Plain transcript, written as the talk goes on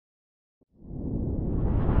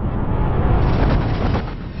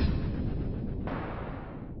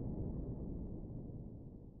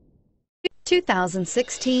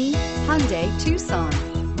2016 Hyundai Tucson.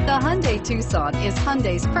 The Hyundai Tucson is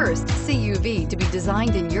Hyundai's first CUV to be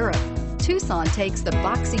designed in Europe. Tucson takes the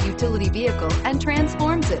boxy utility vehicle and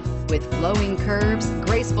transforms it. With flowing curves,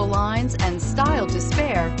 graceful lines, and style to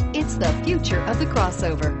spare, it's the future of the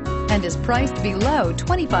crossover and is priced below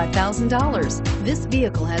 $25,000. This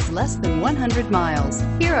vehicle has less than 100 miles.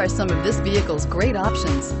 Here are some of this vehicle's great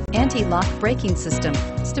options: anti-lock braking system,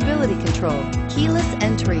 stability control, keyless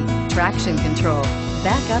entry, traction control,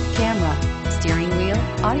 backup camera, steering wheel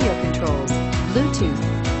audio controls,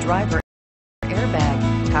 Bluetooth, driver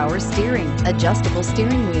airbag, power steering, adjustable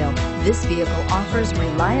steering wheel. This vehicle offers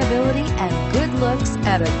reliability and good looks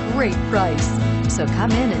at a great price. So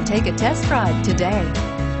come in and take a test drive today.